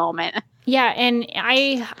any moment. Yeah, and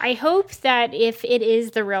I hope that if it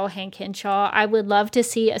is the real Hank Henshaw, I would love to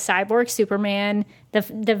see a cyborg Superman.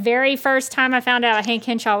 The very first time I found out Hank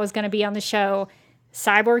Henshaw was going to be on the show,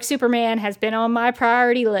 Cyborg Superman has been on my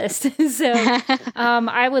priority list. So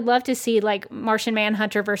I would love to see like Martian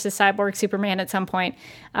Manhunter versus Cyborg Superman at some point.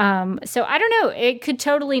 So I don't know. It could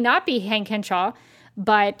totally not be Hank Henshaw,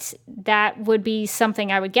 but that would be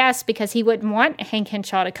something I would guess because he wouldn't want Hank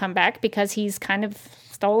Henshaw to come back because he's kind of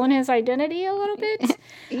stolen his identity a little bit.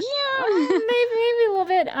 Yeah, maybe a little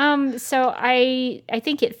bit. So I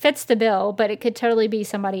think it fits the bill, but it could totally be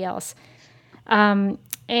somebody else. And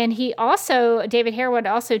David Harewood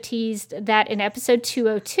also teased that in episode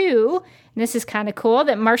 202, and this is kind of cool,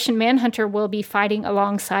 that Martian Manhunter will be fighting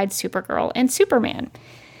alongside Supergirl and Superman.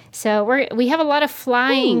 So we have a lot of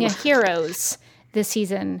flying heroes this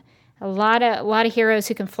season. A lot of heroes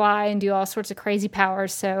who can fly and do all sorts of crazy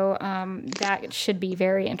powers. So that should be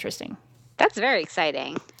very interesting. That's very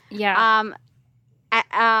exciting. Yeah.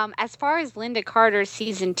 As far as Linda Carter's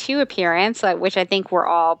season 2 appearance, which I think we're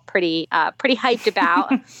all pretty hyped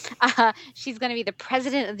about, she's going to be the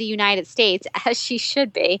president of the United States, as she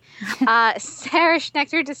should be. Sarah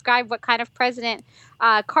Schnechter described what kind of president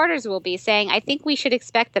Carter's will be, saying, "I think we should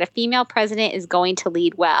expect that a female president is going to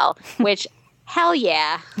lead well," which hell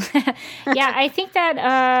yeah. Yeah, I think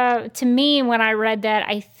that to me, when I read that,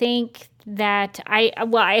 I think that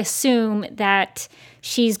I assume that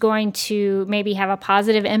she's going to maybe have a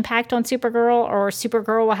positive impact on Supergirl, or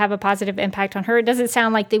Supergirl will have a positive impact on her. It doesn't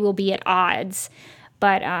sound like they will be at odds,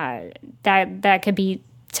 but that could be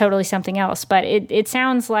totally something else. But it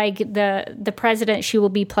sounds like the president she will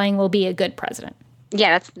be playing will be a good president.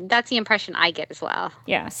 Yeah, that's the impression I get as well.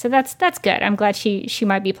 Yeah, so that's good. I'm glad she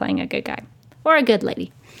might be playing a good guy. or a good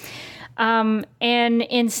lady. And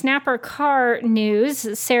in Snapper Carr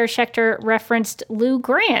news, Sarah Schechter referenced Lou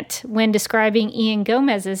Grant when describing Ian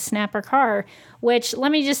Gomez's Snapper Carr, which,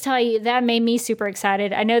 let me just tell you, that made me super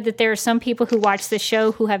excited. I know that there are some people who watch the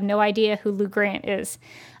show who have no idea who Lou Grant is.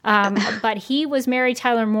 But he was Mary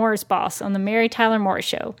Tyler Moore's boss on the Mary Tyler Moore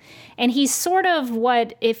Show. And he's sort of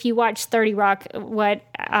what, if you watch 30 Rock, what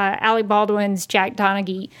Alec Baldwin's Jack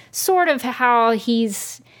Donaghy, sort of how he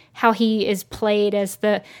is played as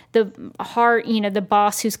the hard, the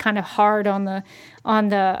boss who's kind of hard on the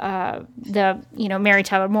Mary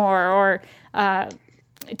Tyler Moore or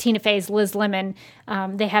Tina Fey's Liz Lemon.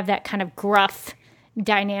 They have that kind of gruff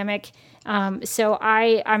dynamic. So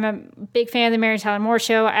I'm a big fan of the Mary Tyler Moore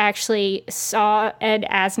Show. I actually saw Ed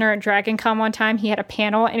Asner at DragonCon one time. He had a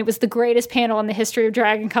panel, and it was the greatest panel in the history of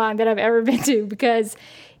DragonCon that I've ever been to, because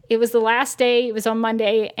it was the last day. It was on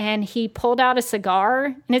Monday, and he pulled out a cigar,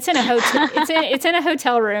 and it's in a hotel. it's in a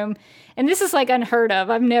hotel room, and this is like unheard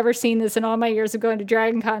of. I've never seen this in all my years of going to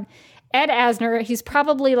DragonCon. Ed Asner, he's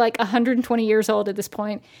probably like 120 years old at this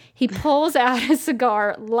point. He pulls out a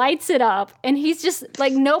cigar, lights it up, and he's just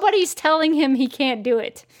like, nobody's telling him he can't do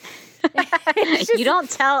it. You don't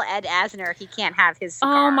tell Ed Asner he can't have his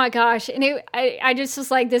cigar. Oh my gosh. And I just was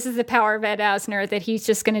like, this is the power of Ed Asner, that he's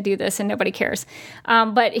just going to do this and nobody cares.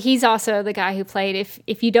 But he's also the guy who played,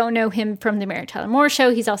 if you don't know him from the Mary Tyler Moore Show,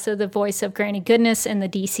 he's also the voice of Granny Goodness in the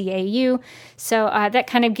DCAU. So that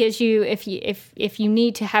kind of gives you, if you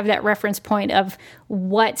need to have that reference point of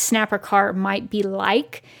what Snapper Carr might be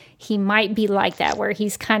like, he might be like that, where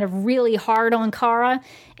he's kind of really hard on Kara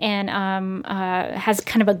and has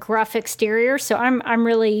kind of a gruff exterior. So I'm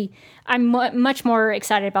much more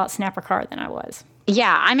excited about Snapper Carr than I was.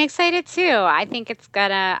 Yeah, I'm excited too. I think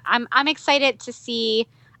I'm excited to see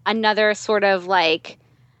another sort of like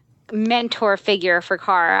mentor figure for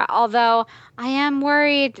Kara. Although I am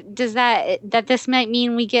worried, that this might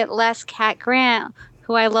mean we get less Cat Grant,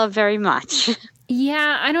 who I love very much.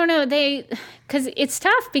 Yeah, I don't know. Because it's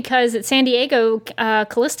tough, because at San Diego,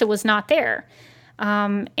 Callista was not there.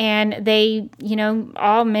 And they,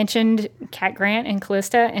 all mentioned Cat Grant and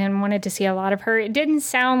Callista and wanted to see a lot of her. It didn't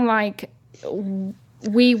sound like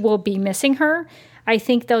we will be missing her. I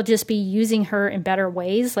think they'll just be using her in better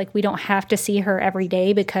ways. Like, we don't have to see her every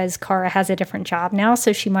day because Kara has a different job now,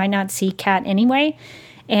 so she might not see Cat anyway.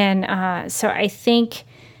 And so I think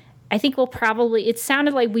we'll probably, it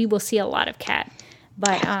sounded like we will see a lot of Cat.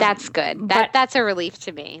 But that's good. That's a relief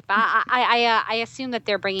to me. But I assume that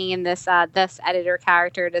they're bringing in this editor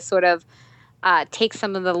character to sort of take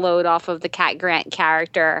some of the load off of the Cat Grant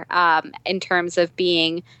character in terms of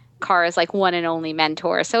being Kara's like one and only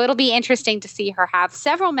mentor. So it'll be interesting to see her have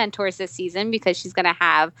several mentors this season, because she's going to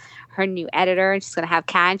have her new editor, and she's going to have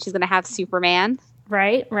Cat, and she's going to have Superman.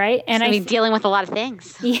 Right. And I'll be dealing with a lot of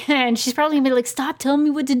things. Yeah, and she's probably going to be like, stop telling me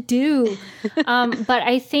what to do. But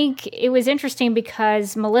I think it was interesting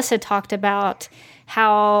because Melissa talked about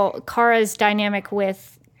how Kara's dynamic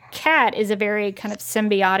with Cat is a very kind of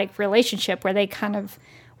symbiotic relationship, where they kind of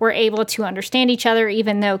were able to understand each other.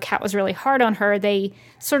 Even though Cat was really hard on her, they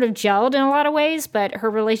sort of gelled in a lot of ways, but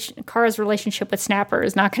Kara's relationship with Snapper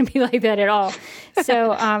is not going to be like that at all.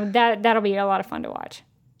 So that'll be a lot of fun to watch.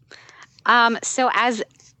 So as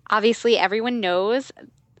obviously everyone knows,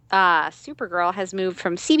 Supergirl has moved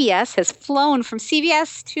from CBS, has flown from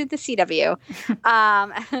CBS to the CW.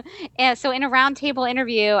 And so in a roundtable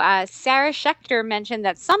interview, Sarah Schechter mentioned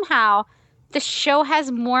that somehow the show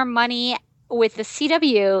has more money with the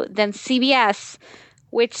CW than CBS,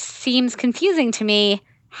 which seems confusing to me.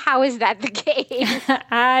 How is that the case?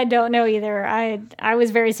 I don't know either. I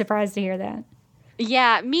was very surprised to hear that.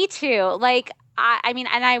 Yeah, me too. Like, I mean,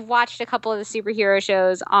 and I watched a couple of the superhero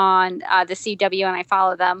shows on the CW, and I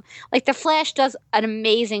follow them. Like, The Flash does an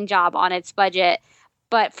amazing job on its budget.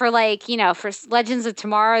 But for for Legends of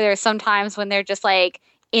Tomorrow, there's some times when they're just like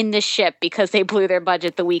in the ship because they blew their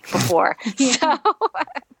budget the week before. So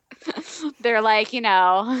they're like, in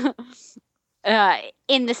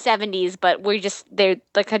the 70s, but they're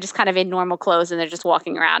like just kind of in normal clothes, and they're just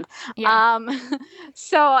walking around. Yeah.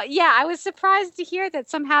 So yeah, I was surprised to hear that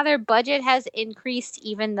somehow their budget has increased,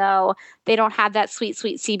 even though they don't have that sweet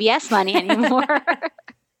CBS money anymore.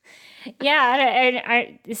 Yeah,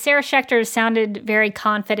 Sarah Schechter sounded very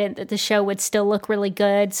confident that the show would still look really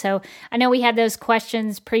good. So I know we had those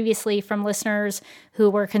questions previously from listeners who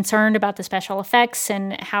were concerned about the special effects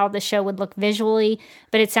and how the show would look visually.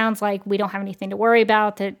 But it sounds like we don't have anything to worry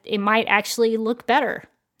about, that it might actually look better.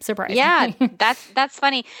 surprisingly. Yeah, that's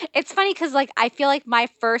funny. It's funny because like I feel like my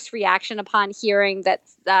first reaction upon hearing that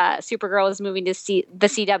Supergirl is moving to the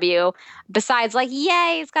CW, besides like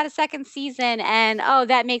yay, it's got a second season, and oh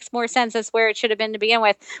that makes more sense. That's where it should have been to begin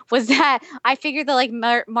with. Was that I figured that like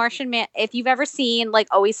Martian Man. If you've ever seen like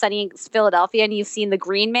Always Sunny in Philadelphia and you've seen the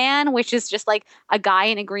Green Man, which is just like a guy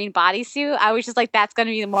in a green bodysuit, I was just like that's going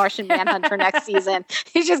to be the Martian Manhunter next season.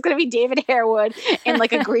 It's just going to be David Harewood in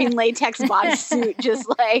like a green latex bodysuit, just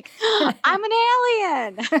like I'm an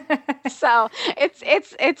alien. So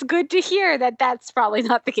it's good to hear that that's probably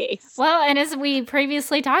not the case. Well, and as we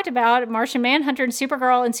previously talked about, Martian Manhunter and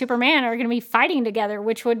Supergirl and Superman are going to be fighting together,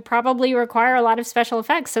 which would probably require a lot of special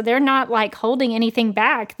effects. So they're not like holding anything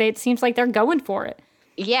back. It seems like they're going for it.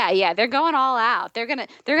 Yeah, they're going all out. They're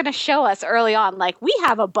gonna show us early on, like we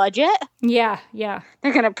have a budget. Yeah.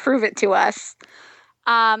 They're gonna prove it to us.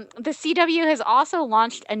 The CW has also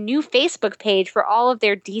launched a new Facebook page for all of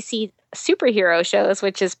their DC superhero shows,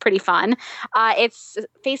 which is pretty fun. It's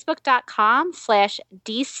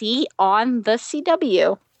facebook.com/DC on the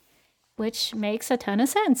CW. Which makes a ton of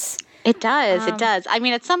sense. It does. It does. I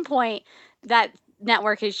mean, at some point, that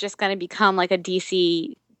network is just going to become like a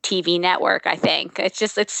DC TV network, I think. It's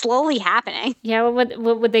slowly happening. Yeah, what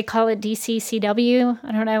would they call it? DC CW?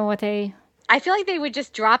 I don't know what they... I feel like they would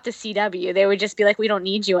just drop the CW. They would just be like, we don't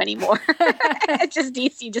need you anymore. Just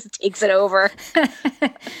DC just takes it over.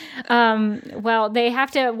 Well, they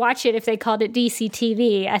have to watch it if they called it DC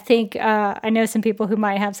TV. I think I know some people who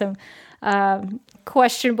might have some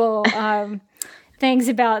questionable things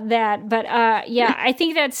about that. But yeah, I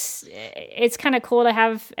think it's kind of cool to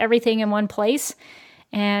have everything in one place.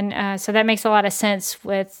 And so that makes a lot of sense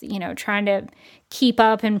with, trying to keep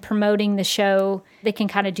up and promoting the show. They can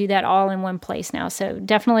kind of do that all in one place now. So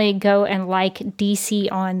definitely go and like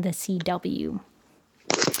DC on the CW.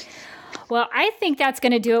 Well, I think that's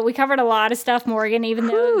going to do it. We covered a lot of stuff, Morgan, even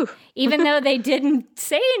though they didn't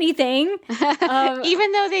say anything.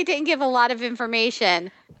 Even though they didn't give a lot of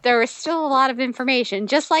information, there was still a lot of information,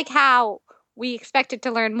 just like how we expected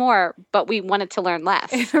to learn more, but we wanted to learn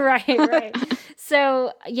less. Right.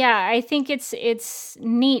 So, yeah, I think it's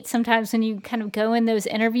neat sometimes when you kind of go in those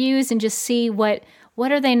interviews and just see what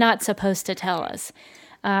are they not supposed to tell us.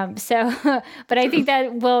 But I think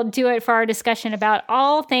that will do it for our discussion about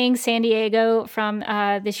all things San Diego from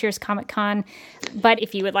this year's Comic-Con. But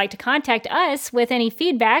if you would like to contact us with any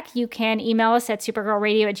feedback, you can email us at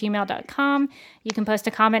supergirlradio@gmail.com. You can post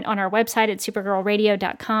a comment on our website at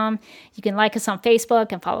supergirlradio.com. You can like us on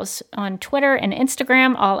Facebook and follow us on Twitter and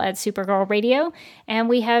Instagram, all at Supergirl Radio. And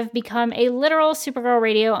we have become a literal Supergirl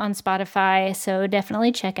Radio on Spotify, so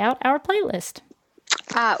definitely check out our playlist.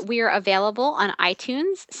 We are available on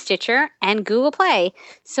iTunes, Stitcher, and Google Play.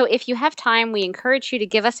 So if you have time, we encourage you to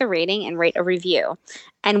give us a rating and rate a review.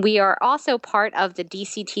 And we are also part of the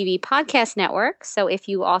DC TV Podcast Network. So if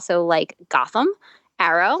you also like Gotham,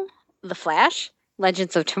 Arrow, The Flash,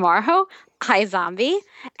 Legends of Tomorrow, iZombie,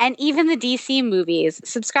 and even the DC movies,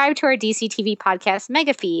 subscribe to our DC TV Podcast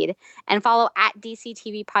mega feed and follow at DC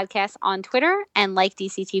TV Podcast on Twitter and like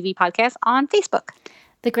DC TV Podcast on Facebook.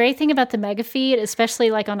 The great thing about the mega feed,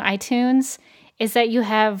 especially like on iTunes, is that you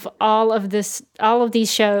have all of these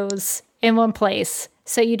shows in one place.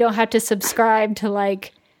 So you don't have to subscribe to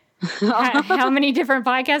like how many different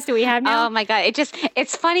podcasts do we have now? Oh my God.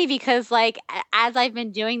 It's funny because like as I've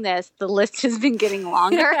been doing this, the list has been getting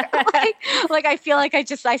longer. like I feel like I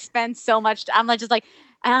spend so much I'm just like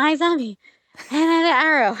iZombie and then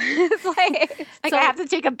Arrow. It's like so, I have to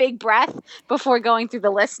take a big breath before going through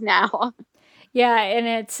the list now. Yeah, and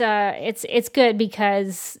it's good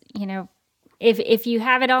because, if you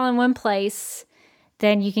have it all in one place,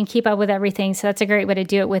 then you can keep up with everything. So that's a great way to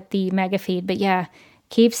do it with the mega feed. But yeah,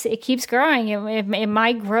 it keeps growing. It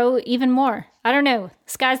might grow even more. I don't know.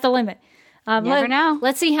 Sky's the limit. Never know.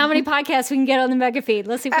 Let's see how many podcasts we can get on the mega feed.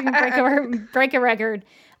 Let's see if we can break a record.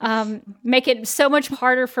 Make it so much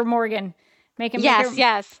harder for Morgan.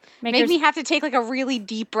 Yes. Make me have to take like a really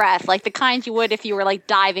deep breath, like the kind you would if you were like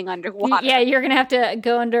diving underwater. Yeah, you're gonna have to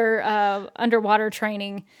go underwater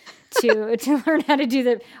training to learn how to do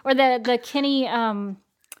the Kenny.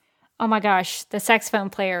 Oh my gosh, the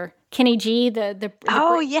saxophone player Kenny G. The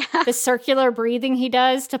circular breathing he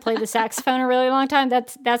does to play the saxophone a really long time.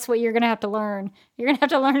 That's what you're gonna have to learn. You're gonna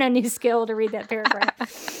have to learn a new skill to read that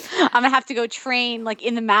paragraph. I'm gonna have to go train like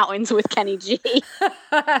in the mountains with Kenny G.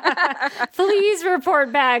 Please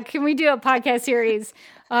report back. Can we do a podcast series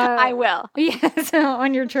I will. Yes,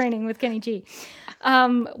 on your training with Kenny G.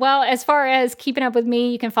 Well, as far as keeping up with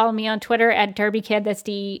me, you can follow me on Twitter at DerbyKid. That's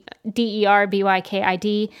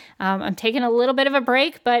DERBYKID. I'm taking a little bit of a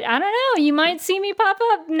break, but I don't know. You might see me pop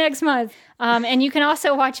up next month. And you can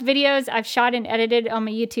also watch videos I've shot and edited on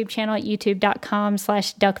my YouTube channel at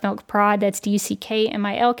youtube.com/duckmilkprod. That's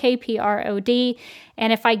DUCKMILKPROD.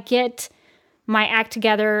 And if I get my act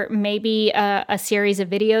together, maybe a series of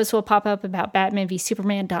videos will pop up about Batman v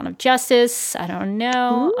Superman: Dawn of Justice. I don't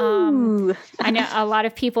know. I know a lot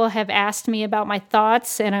of people have asked me about my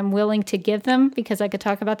thoughts, and I'm willing to give them because I could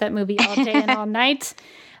talk about that movie all day and all night.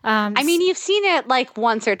 I mean, you've seen it like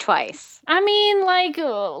once or twice. I mean, like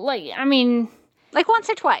once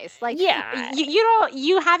or twice. Like, yeah,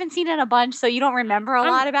 you haven't seen it a bunch, so you don't remember a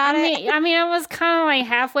lot about it. I mean, I was kind of like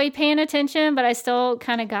halfway paying attention, but I still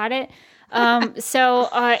kind of got it. So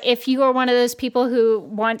if you are one of those people who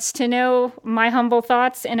wants to know my humble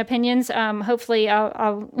thoughts and opinions, hopefully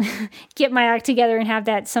I'll get my act together and have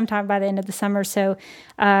that sometime by the end of the summer. So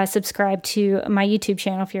subscribe to my YouTube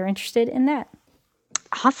channel if you're interested in that.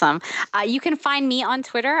 Awesome. You can find me on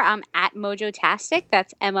Twitter at Mojotastic.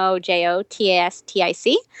 That's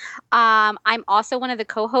MOJOTASTIC. I'm also one of the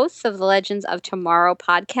co-hosts of the Legends of Tomorrow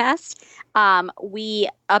podcast. We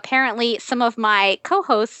apparently, some of my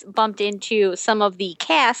co-hosts bumped into some of the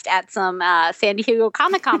cast at some San Diego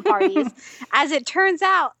Comic-Con parties. As it turns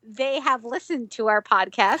out, they have listened to our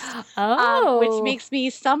podcast, which makes me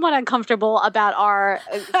somewhat uncomfortable about our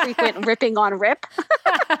frequent ripping on Rip,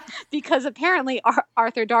 because apparently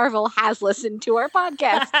Arthur Darvill has listened to our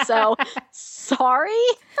podcast. So, sorry.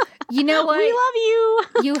 You know what? We love you.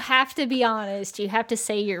 You have to be honest. You have to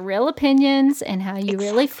say your real opinions and how you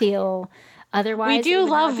really feel. Otherwise, we do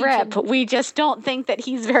love Rip. We just don't think that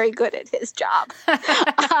he's very good at his job.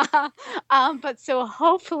 But so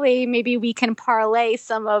hopefully maybe we can parlay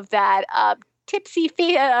some of that tipsy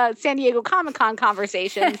San Diego Comic-Con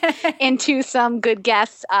conversations into some good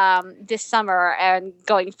guests this summer and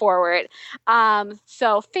going forward.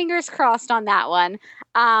 So fingers crossed on that one.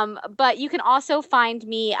 But you can also find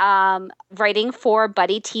me writing for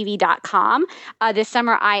BuddyTV.com. This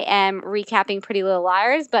summer I am recapping Pretty Little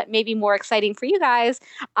Liars, but maybe more exciting for you guys,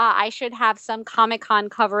 I should have some Comic-Con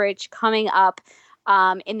coverage coming up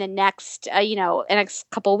in the next, next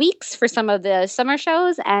couple weeks for some of the summer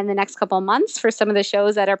shows and the next couple months for some of the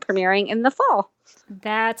shows that are premiering in the fall.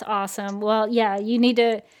 That's awesome. Well, yeah, you need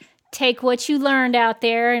to take what you learned out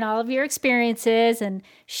there and all of your experiences and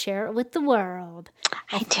share it with the world.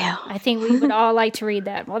 I do. I think we would all like to read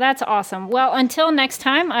that. Well, that's awesome. Well, until next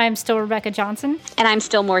time, I'm still Rebecca Johnson. And I'm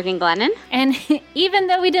still Morgan Glennon. And even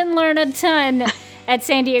though we didn't learn a ton at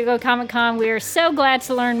San Diego Comic-Con, we are so glad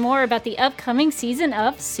to learn more about the upcoming season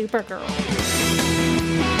of Supergirl.